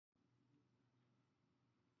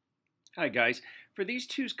Hi guys. For these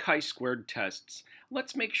two chi-squared tests,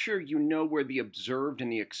 let's make sure you know where the observed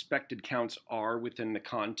and the expected counts are within the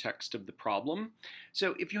context of the problem.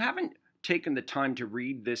 So if you haven't taken the time to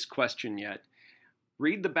read this question yet,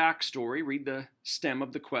 read the backstory, read the stem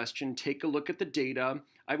of the question, take a look at the data.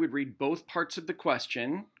 I would read both parts of the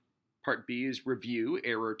question. Part B is review,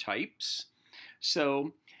 error types.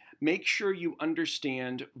 So make sure you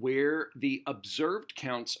understand where the observed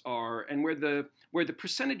counts are and where the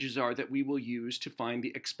percentages are that we will use to find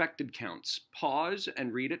the expected counts. Pause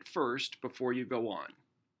and read it first before you go on.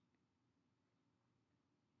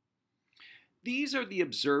 These are the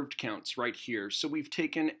observed counts right here. So we've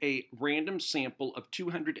taken a random sample of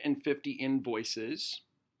 250 invoices.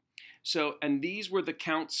 And these were the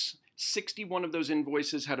counts. 61 of those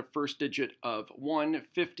invoices had a first digit of 1,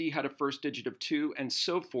 50 had a first digit of 2, and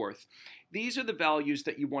so forth. These are the values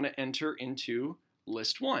that you want to enter into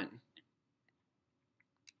list 1.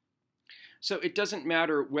 So it doesn't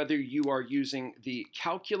matter whether you are using the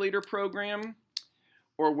calculator program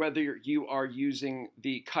or whether you are using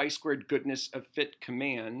the chi-squared goodness of fit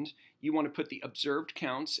command. You want to put the observed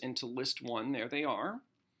counts into list 1. There they are.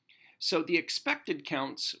 So the expected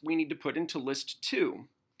counts we need to put into list 2.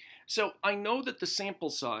 So I know that the sample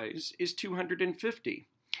size is 250.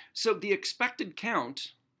 So the expected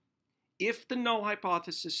count, if the null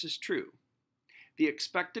hypothesis is true, the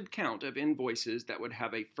expected count of invoices that would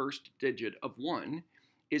have a first digit of 1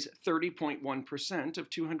 is 30.1% of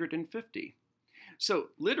 250. So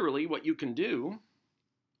literally what you can do,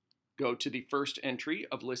 go to the first entry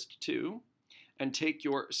of list 2 and take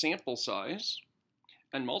your sample size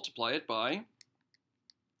and multiply it by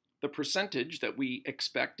the percentage that we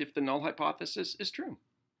expect if the null hypothesis is true.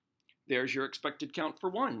 There's your expected count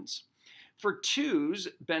for 1s. For 2s,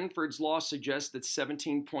 Benford's law suggests that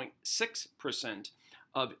 17.6%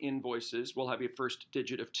 of invoices will have a first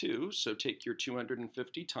digit of 2, so take your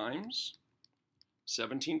 250 times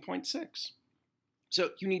 17.6.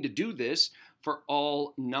 So you need to do this for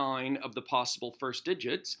all 9 of the possible first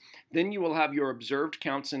digits. Then you will have your observed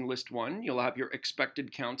counts in list 1. You'll have your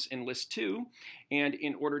expected counts in list 2. And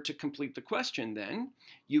in order to complete the question then,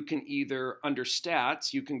 you can either, under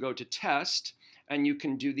stats, you can go to test, and you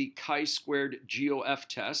can do the chi-squared GOF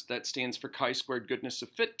test. That stands for chi-squared goodness of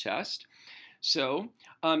fit test. So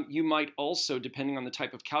you might also, depending on the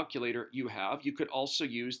type of calculator you have, you could also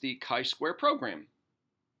use the chi-square program.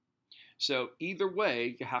 So either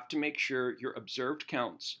way, you have to make sure your observed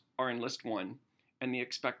counts are in list 1 and the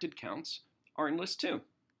expected counts are in list 2.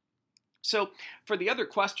 So for the other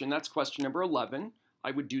question, that's question number 11.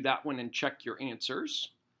 I would do that one and check your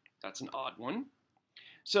answers. That's an odd one.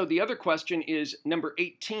 So the other question is number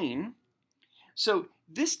 18. So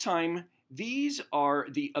this time, these are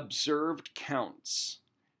the observed counts,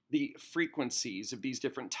 the frequencies of these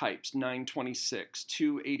different types: 926,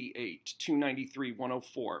 288, 293,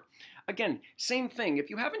 104. Again, same thing. If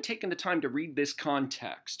you haven't taken the time to read this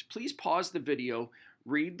context, please pause the video,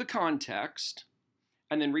 read the context,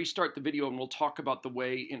 and then restart the video, and we'll talk about the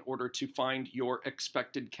way in order to find your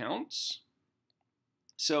expected counts.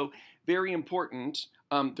 So very important.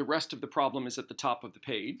 The rest of the problem is at the top of the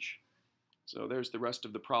page. So there's the rest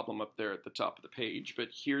of the problem up there at the top of the page. But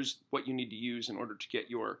here's what you need to use in order to get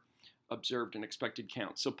your observed and expected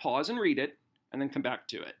counts. So pause and read it, and then come back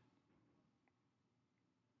to it.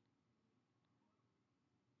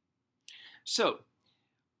 So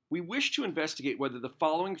we wish to investigate whether the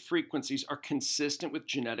following frequencies are consistent with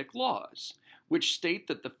genetic laws, which state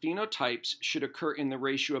that the phenotypes should occur in the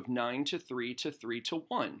ratio of 9 to 3 to 3 to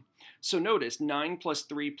 1. So notice 9 plus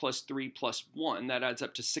 3 plus 3 plus 1, that adds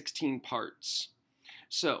up to 16 parts.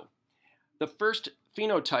 So the first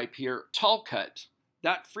phenotype here, tall cut,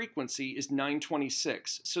 that frequency is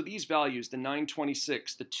 926. So these values, the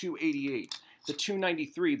 926, the 288, the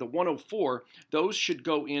 293, the 104, those should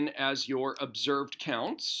go in as your observed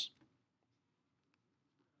counts.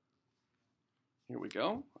 Here we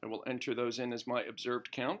go. I will enter those in as my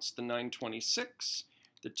observed counts, the 926,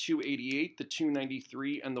 the 288, the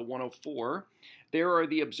 293, and the 104. There are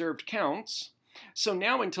the observed counts. So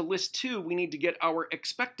now into list 2, we need to get our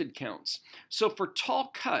expected counts. So for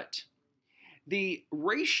tall cut, the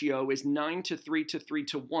ratio is 9 to 3 to 3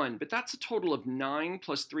 to 1, but that's a total of 9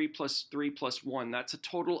 plus 3 plus 3 plus 1. That's a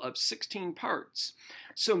total of 16 parts.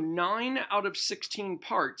 So 9 out of 16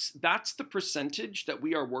 parts, that's the percentage that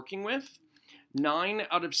we are working with. 9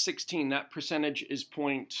 out of 16, that percentage is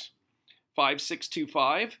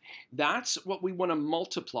 0.5625. That's what we want to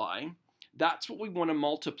multiply. That's what we want to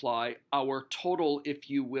multiply our total, if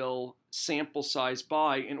you will, sample size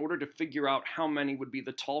by in order to figure out how many would be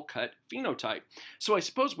the tall cut phenotype. So I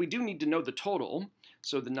suppose we do need to know the total.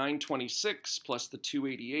 So the 926 plus the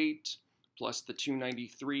 288 plus the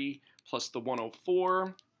 293 plus the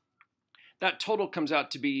 104, that total comes out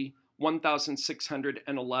to be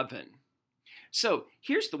 1,611. So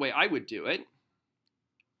here's the way I would do it.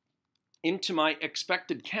 Into my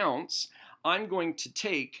expected counts, I'm going to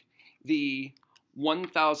take the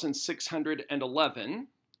 1,611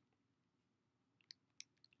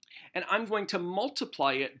 and I'm going to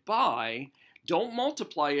multiply it by, don't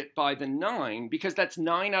multiply it by the 9 because that's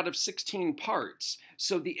 9 out of 16 parts.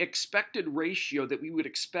 So the expected ratio that we would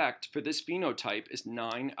expect for this phenotype is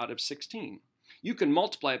 9 out of 16. You can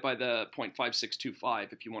multiply it by the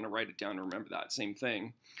 0.5625 if you want to write it down and remember that, same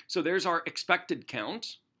thing. So there's our expected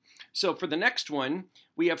count. So for the next one,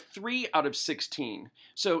 we have 3 out of 16.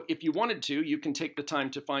 So if you wanted to, you can take the time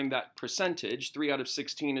to find that percentage. 3 out of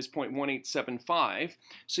 16 is 0.1875.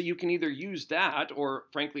 So you can either use that, or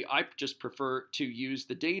frankly, I just prefer to use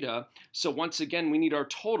the data. So once again, we need our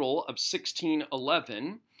total of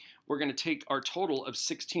 1611. We're going to take our total of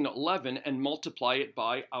 1611 and multiply it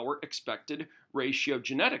by our expected ratio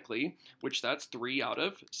genetically, which that's 3 out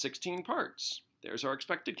of 16 parts. There's our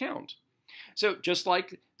expected count. So just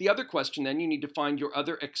like the other question, then you need to find your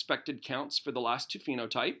other expected counts for the last two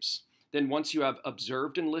phenotypes. Then once you have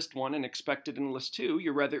observed in list 1 and expected in list 2,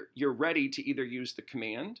 you're ready to either use the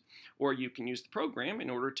command or you can use the program in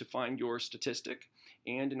order to find your statistic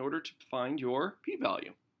and in order to find your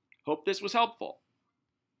p-value. Hope this was helpful.